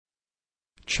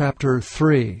Chapter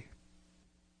 3.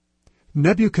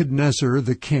 Nebuchadnezzar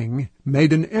the king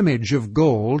made an image of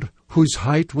gold, whose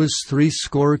height was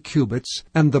 60 cubits,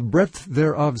 and the breadth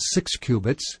thereof 6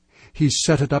 cubits. He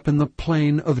set it up in the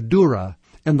plain of Dura,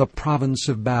 in the province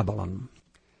of Babylon.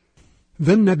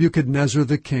 Then Nebuchadnezzar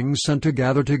the king sent to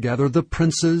gather together the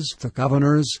princes, the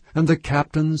governors, and the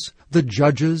captains, the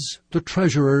judges, the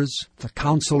treasurers, the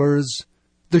counselors,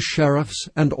 the sheriffs,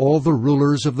 and all the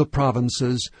rulers of the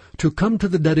provinces, to come to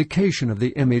the dedication of the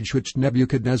image which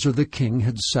Nebuchadnezzar the king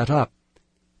had set up.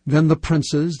 Then the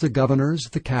princes, the governors,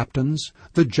 the captains,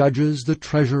 the judges, the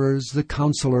treasurers, the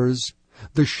counselors,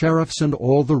 the sheriffs, and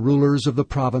all the rulers of the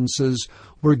provinces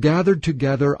were gathered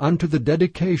together unto the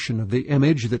dedication of the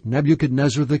image that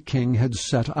Nebuchadnezzar the king had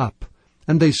set up.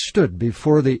 And they stood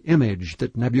before the image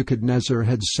that Nebuchadnezzar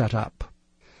had set up.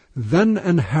 Then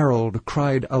an herald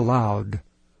cried aloud,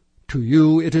 To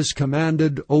you it is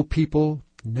commanded, O people,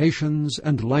 nations,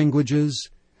 and languages,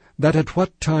 that at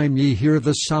what time ye hear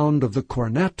the sound of the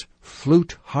cornet,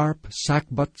 flute, harp,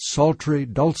 sackbut, psaltery,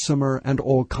 dulcimer, and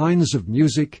all kinds of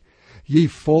music, ye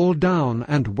fall down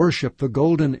and worship the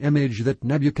golden image that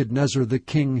Nebuchadnezzar the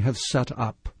king hath set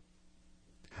up.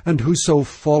 And whoso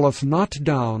falleth not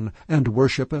down and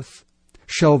worshippeth,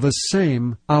 shall the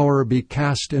same hour be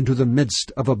cast into the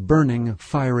midst of a burning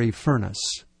fiery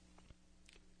furnace.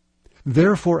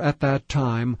 Therefore at that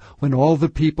time, when all the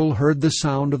people heard the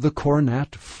sound of the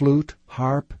cornet, flute,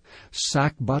 harp,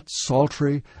 sackbut,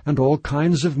 psaltery, and all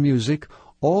kinds of music,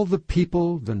 all the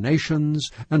people, the nations,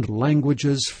 and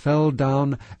languages fell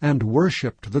down and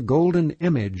worshipped the golden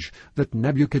image that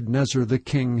Nebuchadnezzar the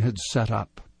king had set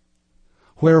up.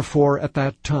 Wherefore at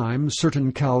that time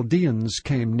certain Chaldeans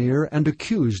came near and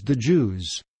accused the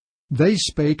Jews. They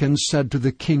spake and said to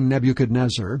the king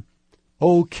Nebuchadnezzar,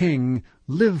 O king,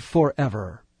 live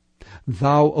forever.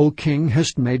 Thou, O king,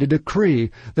 hast made a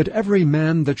decree that every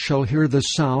man that shall hear the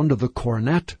sound of the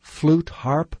cornet, flute,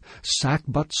 harp,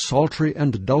 sackbut, psaltery,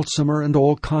 and dulcimer, and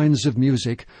all kinds of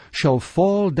music, shall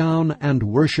fall down and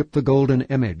worship the golden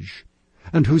image.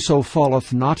 And whoso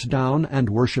falleth not down and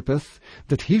worshippeth,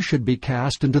 that he should be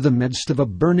cast into the midst of a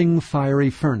burning fiery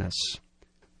furnace.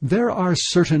 There are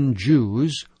certain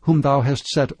Jews, whom thou hast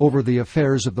set over the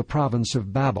affairs of the province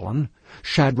of Babylon,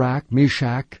 Shadrach,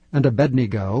 Meshach, and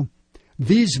Abednego.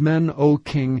 These men, O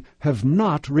king, have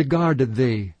not regarded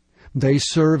thee. They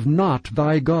serve not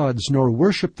thy gods, nor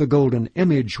worship the golden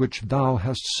image which thou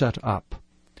hast set up.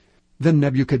 Then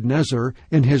Nebuchadnezzar,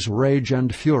 in his rage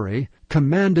and fury,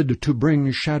 commanded to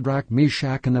bring Shadrach,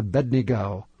 Meshach, and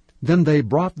Abednego. Then they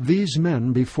brought these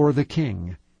men before the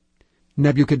king.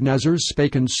 Nebuchadnezzar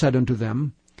spake and said unto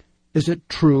them, Is it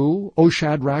true, O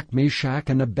Shadrach, Meshach,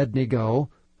 and Abednego?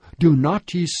 Do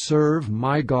not ye serve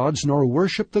my gods, nor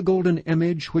worship the golden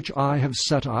image which I have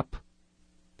set up?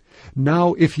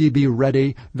 Now if ye be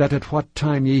ready, that at what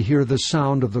time ye hear the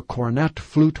sound of the cornet,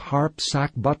 flute, harp,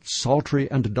 sackbut,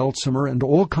 psaltery, and dulcimer, and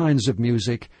all kinds of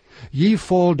music, ye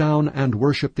fall down and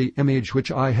worship the image which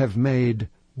I have made,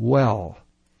 well.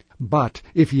 But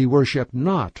if ye worship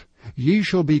not, ye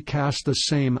shall be cast the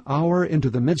same hour into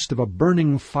the midst of a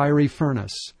burning fiery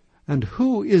furnace. And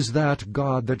who is that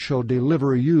God that shall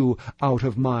deliver you out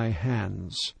of my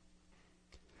hands?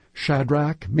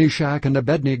 Shadrach, Meshach, and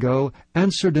Abednego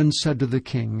answered and said to the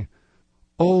king,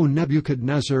 O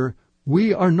Nebuchadnezzar,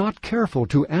 we are not careful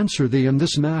to answer thee in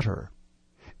this matter.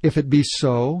 If it be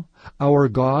so, our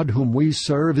God whom we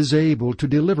serve is able to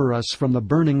deliver us from the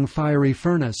burning fiery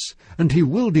furnace, and he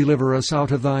will deliver us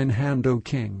out of thine hand, O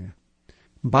king.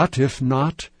 But if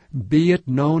not, be it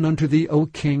known unto thee, O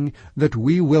king, that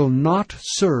we will not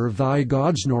serve thy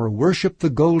gods, nor worship the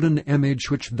golden image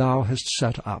which thou hast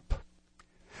set up.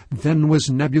 Then was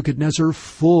Nebuchadnezzar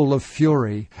full of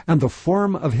fury, and the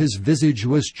form of his visage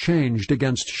was changed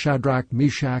against Shadrach,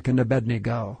 Meshach, and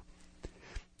Abednego.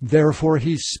 Therefore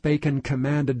he spake and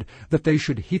commanded that they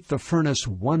should heat the furnace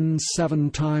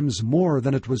 17 times more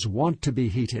than it was wont to be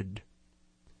heated.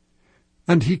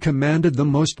 And he commanded the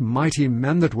most mighty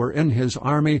men that were in his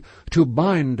army to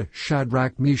bind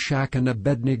Shadrach, Meshach, and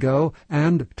Abednego,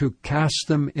 and to cast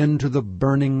them into the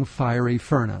burning fiery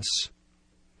furnace.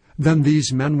 Then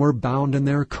these men were bound in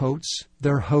their coats,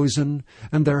 their hosen,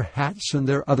 and their hats, and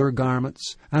their other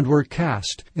garments, and were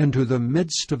cast into the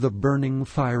midst of the burning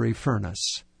fiery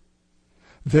furnace.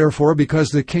 Therefore, because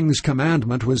the king's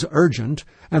commandment was urgent,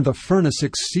 and the furnace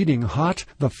exceeding hot,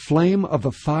 the flame of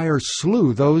the fire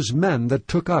slew those men that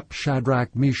took up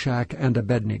Shadrach, Meshach, and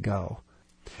Abednego.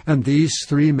 And these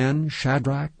 3 men,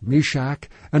 Shadrach, Meshach,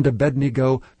 and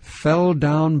Abednego, fell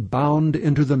down bound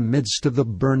into the midst of the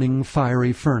burning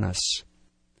fiery furnace.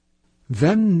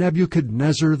 Then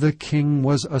Nebuchadnezzar the king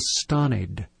was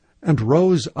astonied, and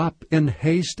rose up in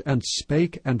haste, and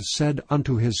spake, and said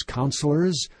unto his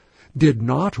counselors, Did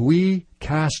not we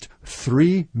cast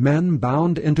 3 men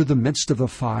bound into the midst of the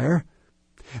fire?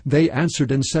 They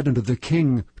answered and said unto the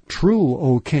king, True,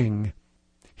 O king.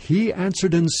 He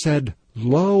answered and said,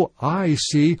 Lo, I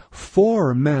see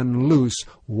 4 men loose,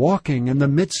 walking in the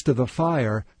midst of the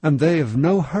fire, and they have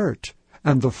no hurt,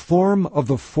 and the form of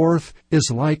the 4th is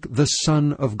like the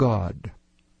Son of God.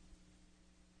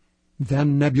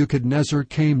 Then Nebuchadnezzar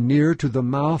came near to the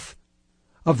mouth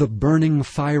of the burning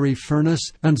fiery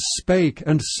furnace, and spake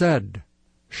and said,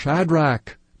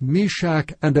 Shadrach,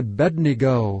 Meshach, and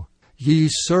Abednego, ye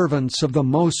servants of the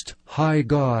Most High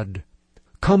God,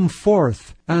 come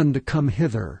forth and come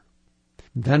hither.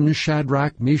 Then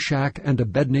Shadrach, Meshach, and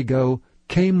Abednego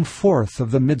came forth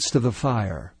of the midst of the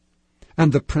fire.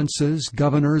 And the princes,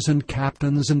 governors, and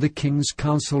captains, and the king's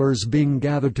counselors, being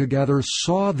gathered together,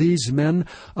 saw these men,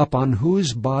 upon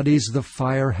whose bodies the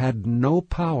fire had no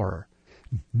power,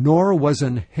 nor was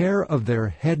an hair of their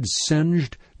head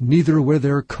singed, neither were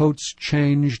their coats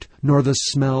changed, nor the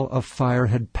smell of fire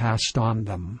had passed on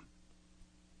them.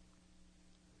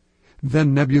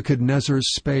 Then Nebuchadnezzar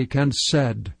spake and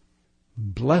said,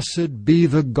 Blessed be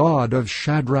the God of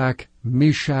Shadrach,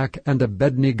 Meshach, and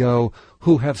Abednego,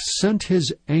 who hath sent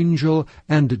his angel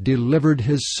and delivered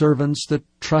his servants that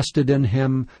trusted in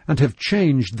him, and have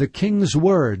changed the king's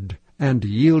word, and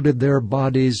yielded their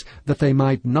bodies, that they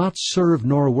might not serve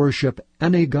nor worship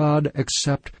any god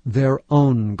except their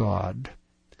own God.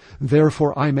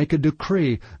 Therefore I make a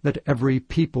decree that every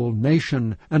people,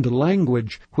 nation, and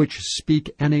language which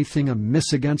speak anything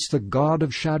amiss against the God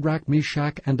of Shadrach,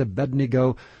 Meshach, and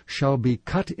Abednego shall be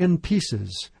cut in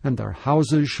pieces, and their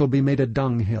houses shall be made a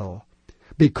dunghill,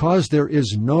 because there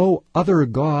is no other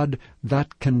God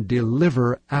that can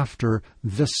deliver after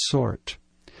this sort.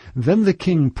 Then the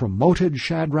king promoted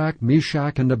Shadrach,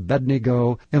 Meshach, and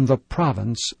Abednego in the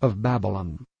province of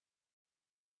Babylon.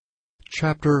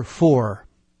 Chapter 4.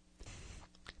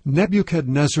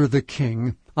 Nebuchadnezzar the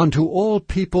king, unto all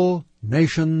people,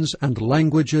 nations, and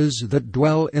languages that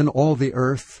dwell in all the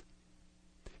earth,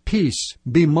 Peace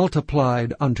be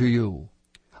multiplied unto you.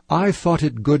 I thought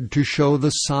it good to show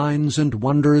the signs and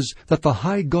wonders that the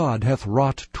high God hath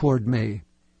wrought toward me.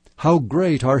 How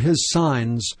great are his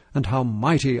signs, and how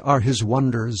mighty are his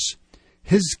wonders!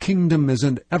 His kingdom is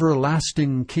an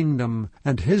everlasting kingdom,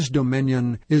 and his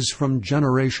dominion is from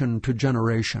generation to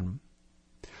generation.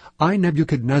 I,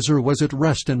 Nebuchadnezzar, was at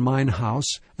rest in mine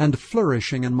house, and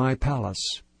flourishing in my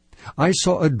palace. I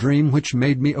saw a dream which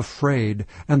made me afraid,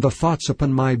 and the thoughts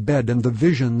upon my bed and the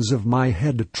visions of my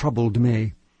head troubled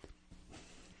me.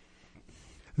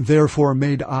 Therefore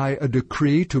made I a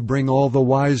decree to bring all the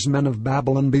wise men of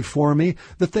Babylon before me,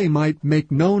 that they might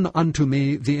make known unto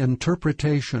me the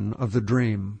interpretation of the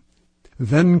dream.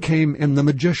 Then came in the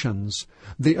magicians,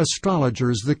 the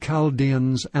astrologers, the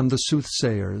Chaldeans, and the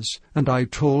soothsayers, and I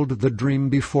told the dream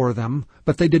before them,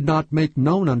 but they did not make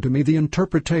known unto me the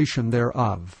interpretation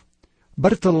thereof.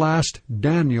 But at the last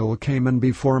Daniel came in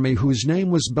before me, whose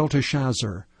name was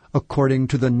Belteshazzar, according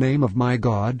to the name of my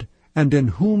God, and in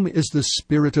whom is the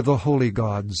spirit of the holy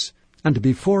gods. And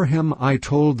before him I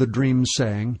told the dream,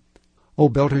 saying, O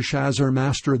Belteshazzar,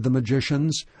 master of the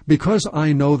magicians, because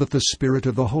I know that the spirit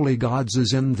of the holy gods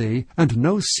is in thee, and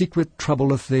no secret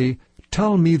troubleth thee,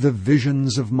 tell me the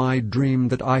visions of my dream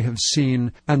that I have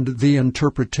seen, and the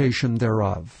interpretation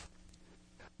thereof.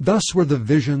 Thus were the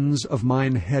visions of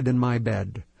mine head in my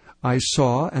bed. I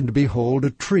saw, and behold,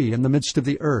 a tree in the midst of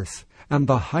the earth, and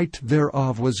the height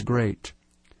thereof was great.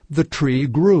 The tree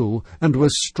grew, and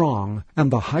was strong, and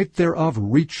the height thereof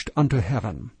reached unto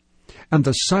heaven, and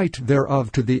the sight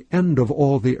thereof to the end of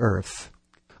all the earth.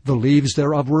 The leaves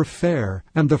thereof were fair,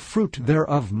 and the fruit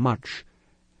thereof much,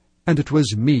 and it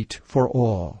was meat for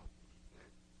all.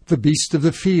 The beasts of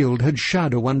the field had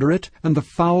shadow under it, and the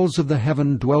fowls of the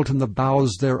heaven dwelt in the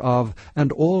boughs thereof,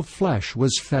 and all flesh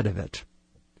was fed of it.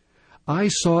 I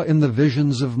saw in the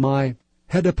visions of my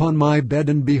head upon my bed,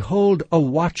 and behold, a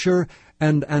watcher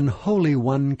and an holy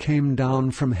one came down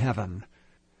from heaven.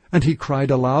 And he cried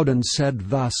aloud and said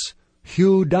thus,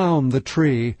 Hew down the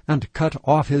tree, and cut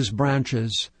off his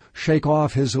branches, shake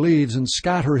off his leaves, and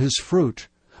scatter his fruit.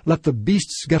 Let the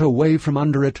beasts get away from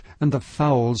under it, and the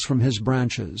fowls from his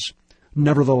branches.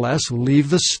 Nevertheless, leave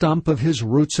the stump of his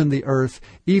roots in the earth,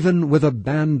 even with a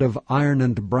band of iron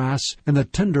and brass, in the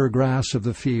tender grass of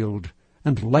the field.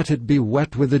 And let it be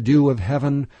wet with the dew of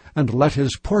heaven, and let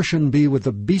his portion be with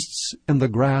the beasts in the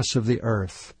grass of the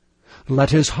earth.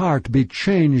 Let his heart be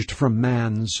changed from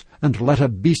man's, and let a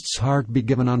beast's heart be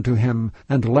given unto him,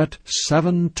 and let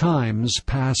 7 times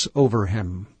pass over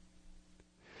him.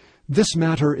 This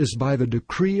matter is by the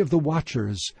decree of the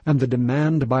watchers, and the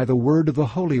demand by the word of the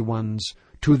holy ones,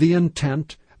 to the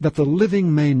intent that the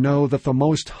living may know that the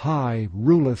Most High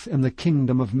ruleth in the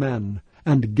kingdom of men,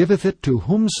 and giveth it to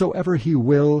whomsoever he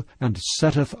will, and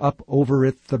setteth up over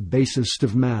it the basest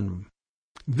of men.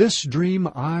 This dream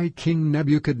I, King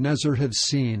Nebuchadnezzar, have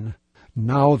seen.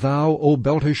 Now thou, O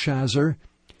Belteshazzar,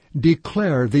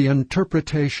 declare the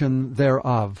interpretation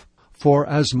thereof. For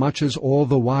as much as all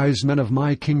the wise men of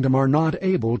my kingdom are not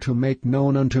able to make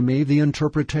known unto me the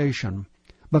interpretation,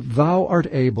 but thou art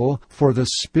able, for the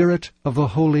spirit of the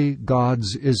holy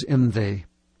gods is in thee.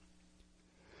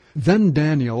 Then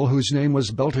Daniel, whose name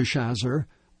was Belteshazzar,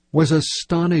 was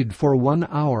astonied for 1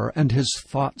 hour, and his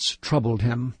thoughts troubled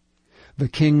him. The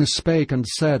king spake and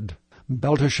said,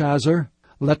 Belteshazzar,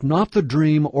 let not the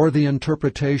dream or the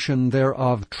interpretation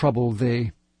thereof trouble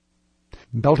thee.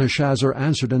 Belteshazzar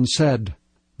answered and said,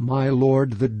 My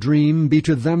lord, the dream be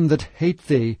to them that hate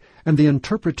thee, and the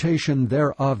interpretation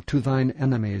thereof to thine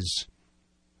enemies.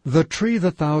 The tree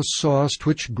that thou sawest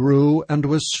which grew and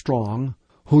was strong,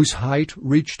 whose height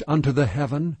reached unto the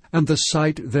heaven, and the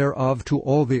sight thereof to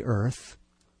all the earth,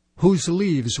 whose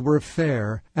leaves were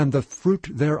fair, and the fruit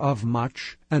thereof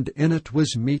much, and in it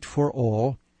was meat for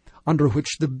all, under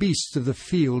which the beasts of the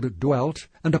field dwelt,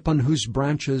 and upon whose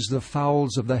branches the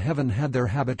fowls of the heaven had their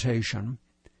habitation.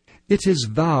 It is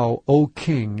thou, O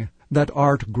king, that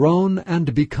art grown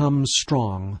and become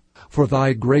strong, for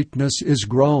thy greatness is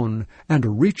grown,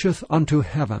 and reacheth unto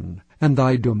heaven, and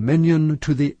thy dominion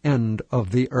to the end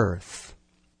of the earth.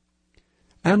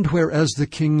 And whereas the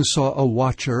king saw a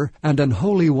watcher and an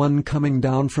holy one coming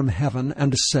down from heaven,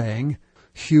 and saying,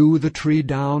 Hew the tree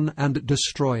down and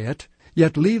destroy it,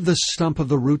 yet leave the stump of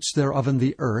the roots thereof in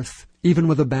the earth, even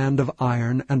with a band of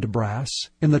iron and brass,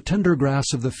 in the tender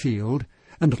grass of the field,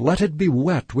 and let it be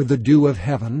wet with the dew of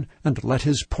heaven, and let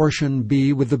his portion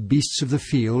be with the beasts of the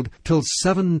field, till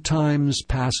 7 times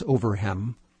pass over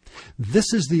him.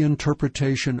 This is the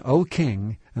interpretation, O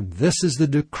king, and this is the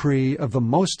decree of the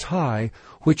Most High,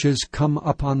 which is come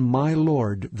upon my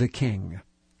lord the king.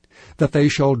 That they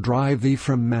shall drive thee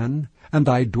from men, and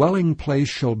thy dwelling place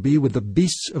shall be with the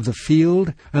beasts of the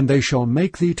field, and they shall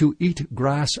make thee to eat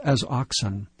grass as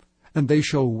oxen. And they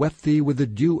shall wet thee with the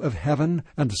dew of heaven,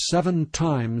 and 7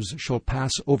 times shall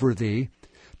pass over thee,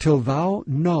 till thou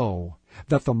know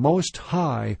that the Most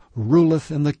High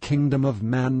ruleth in the kingdom of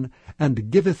men, and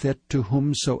giveth it to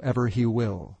whomsoever he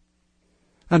will.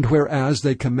 And whereas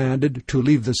they commanded to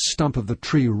leave the stump of the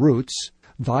tree roots,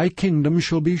 thy kingdom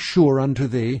shall be sure unto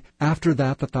thee, after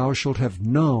that thou shalt have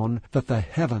known that the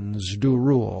heavens do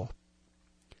rule.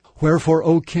 Wherefore,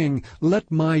 O king,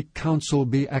 let my counsel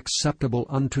be acceptable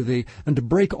unto thee, and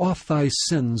break off thy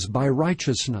sins by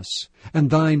righteousness, and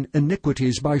thine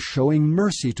iniquities by showing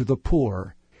mercy to the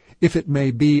poor, if it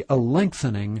may be a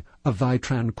lengthening of thy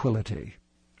tranquillity.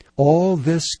 All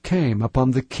this came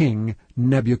upon the king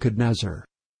Nebuchadnezzar.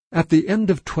 At the end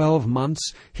of 12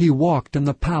 months he walked in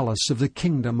the palace of the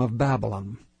kingdom of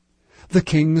Babylon. The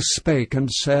king spake and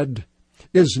said,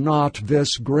 Is not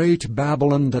this great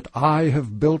Babylon that I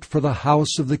have built for the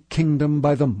house of the kingdom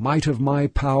by the might of my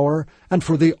power, and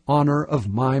for the honor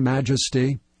of my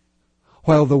majesty?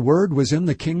 While the word was in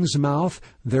the king's mouth,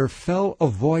 there fell a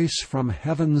voice from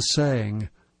heaven, saying,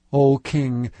 O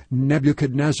king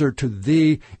Nebuchadnezzar, to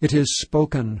thee it is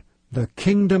spoken, The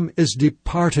kingdom is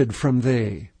departed from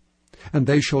thee. And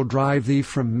they shall drive thee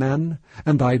from men,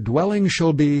 and thy dwelling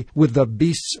shall be with the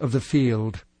beasts of the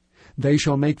field. They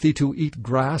shall make thee to eat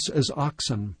grass as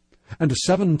oxen, and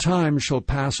 7 times shall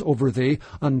pass over thee,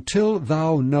 until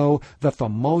thou know that the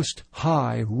Most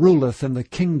High ruleth in the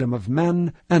kingdom of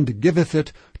men, and giveth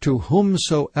it to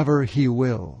whomsoever he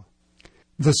will.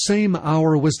 The same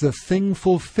hour was the thing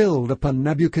fulfilled upon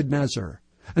Nebuchadnezzar,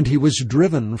 and he was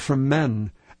driven from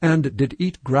men, and did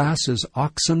eat grass as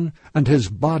oxen, and his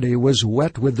body was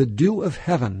wet with the dew of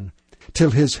heaven,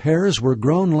 till his hairs were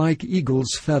grown like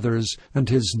eagle's feathers, and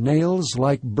his nails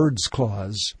like bird's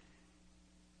claws.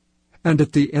 And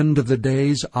at the end of the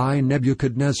days I,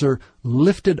 Nebuchadnezzar,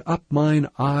 lifted up mine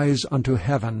eyes unto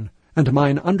heaven, and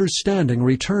mine understanding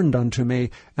returned unto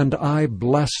me, and I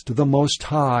blessed the Most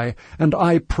High, and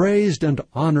I praised and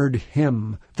honored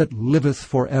him that liveth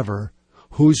for ever,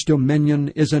 whose dominion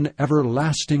is an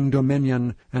everlasting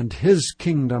dominion, and his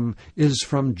kingdom is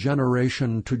from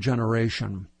generation to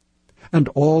generation. And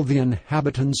all the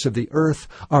inhabitants of the earth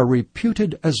are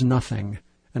reputed as nothing,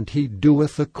 and he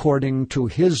doeth according to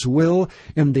his will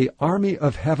in the army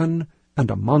of heaven and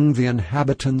among the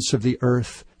inhabitants of the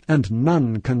earth, and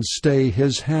none can stay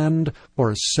his hand,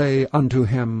 or say unto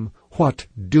him, What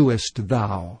doest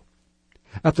thou?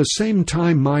 At the same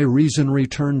time my reason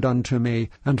returned unto me,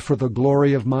 and for the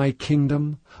glory of my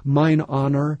kingdom, mine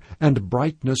honor and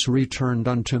brightness returned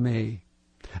unto me.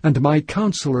 And my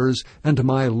counselors and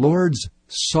my lords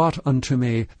sought unto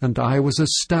me, and I was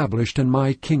established in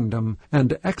my kingdom,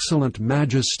 and excellent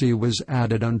majesty was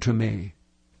added unto me.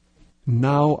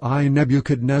 Now I,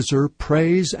 Nebuchadnezzar,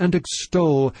 praise and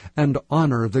extol and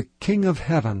honor the King of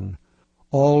heaven,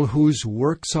 all whose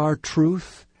works are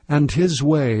truth, and his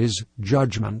ways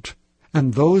judgment,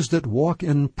 and those that walk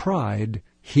in pride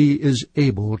he is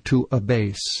able to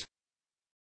abase.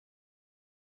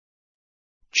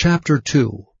 Chapter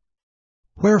 2.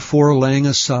 Wherefore, laying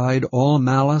aside all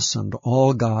malice and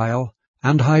all guile,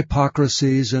 and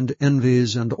hypocrisies and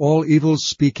envies and all evil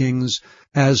speakings,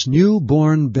 as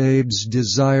new-born babes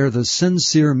desire the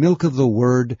sincere milk of the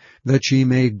word, that ye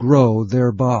may grow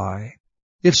thereby.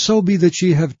 If so be that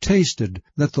ye have tasted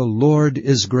that the Lord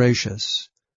is gracious,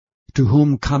 to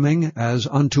whom coming as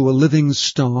unto a living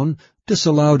stone,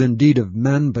 disallowed indeed of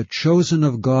men, but chosen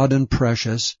of God and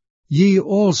precious, ye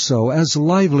also as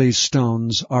lively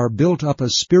stones are built up a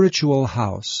spiritual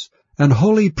house, an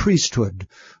holy priesthood,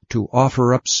 to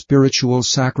offer up spiritual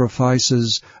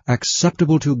sacrifices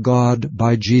acceptable to God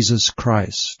by Jesus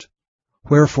Christ.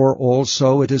 Wherefore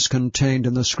also it is contained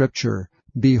in the Scripture,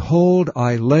 Behold,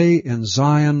 I lay in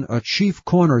Zion a chief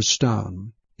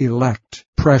cornerstone, elect,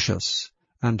 precious,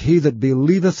 and he that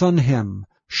believeth on him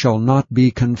shall not be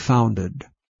confounded.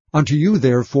 Unto you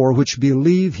therefore which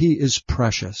believe he is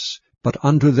precious, but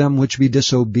unto them which be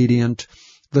disobedient,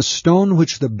 the stone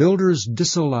which the builders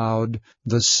disallowed,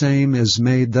 the same is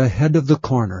made the head of the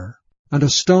corner, and a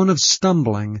stone of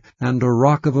stumbling, and a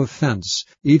rock of offense,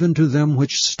 even to them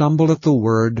which stumble at the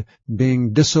word,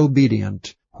 being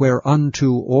disobedient,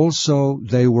 whereunto also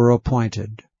they were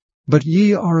appointed. But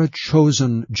ye are a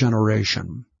chosen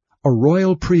generation, a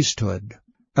royal priesthood,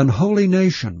 an holy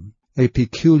nation, a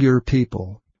peculiar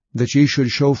people, that ye should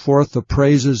show forth the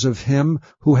praises of him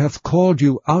who hath called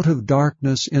you out of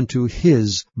darkness into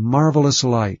his marvelous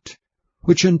light,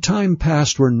 which in time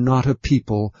past were not a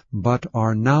people, but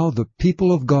are now the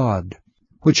people of God,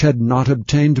 which had not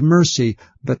obtained mercy,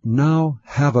 but now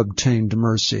have obtained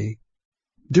mercy.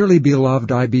 Dearly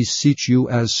beloved, I beseech you,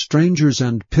 as strangers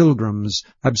and pilgrims,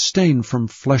 abstain from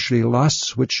fleshly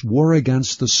lusts which war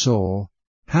against the soul,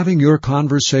 having your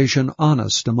conversation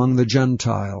honest among the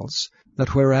Gentiles,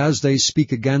 that whereas they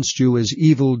speak against you as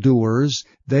evildoers,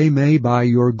 they may by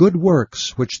your good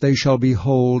works, which they shall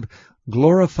behold,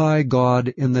 glorify God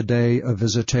in the day of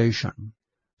visitation.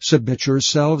 Submit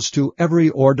yourselves to every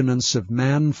ordinance of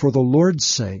man for the Lord's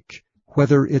sake,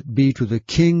 whether it be to the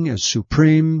king as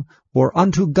supreme, or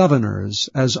unto governors,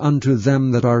 as unto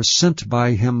them that are sent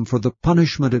by him for the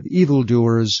punishment of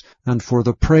evildoers, and for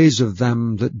the praise of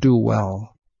them that do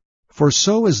well. For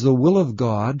so is the will of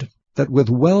God, that with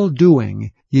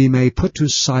well-doing ye may put to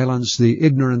silence the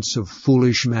ignorance of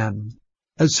foolish men.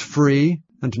 As free,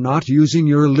 and not using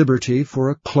your liberty for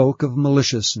a cloak of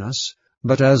maliciousness,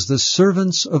 but as the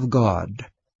servants of God.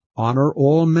 Honor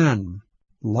all men,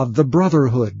 love the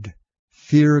brotherhood,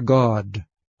 fear God,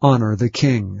 honor the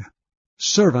king.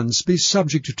 Servants, be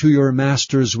subject to your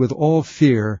masters with all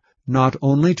fear, not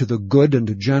only to the good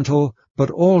and gentle, but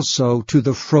also to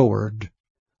the froward.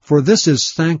 For this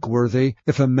is thankworthy,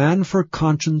 if a man for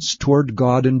conscience toward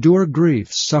God endure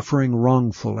grief, suffering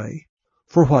wrongfully.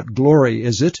 For what glory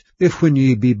is it, if when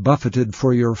ye be buffeted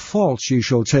for your faults ye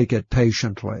shall take it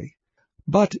patiently?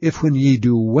 But if when ye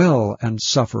do well and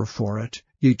suffer for it,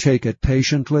 ye take it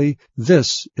patiently,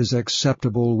 this is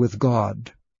acceptable with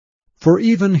God. For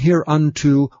even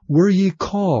hereunto were ye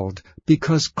called,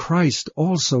 because Christ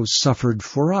also suffered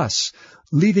for us,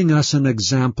 leaving us an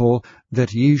example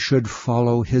that ye should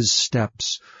follow his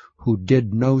steps, who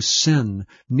did no sin,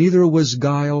 neither was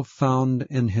guile found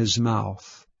in his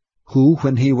mouth, who,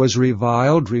 when he was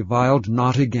reviled, reviled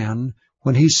not again,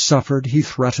 when he suffered, he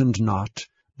threatened not,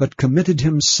 but committed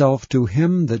himself to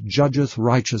him that judgeth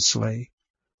righteously,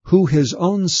 who his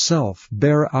own self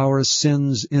bare our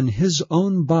sins in his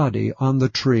own body on the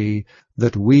tree,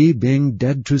 that we, being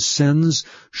dead to sins,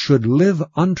 should live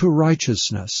unto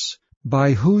righteousness,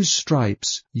 by whose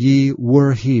stripes ye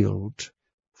were healed.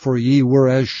 For ye were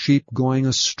as sheep going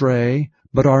astray,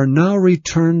 but are now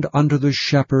returned unto the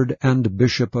shepherd and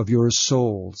bishop of your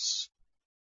souls.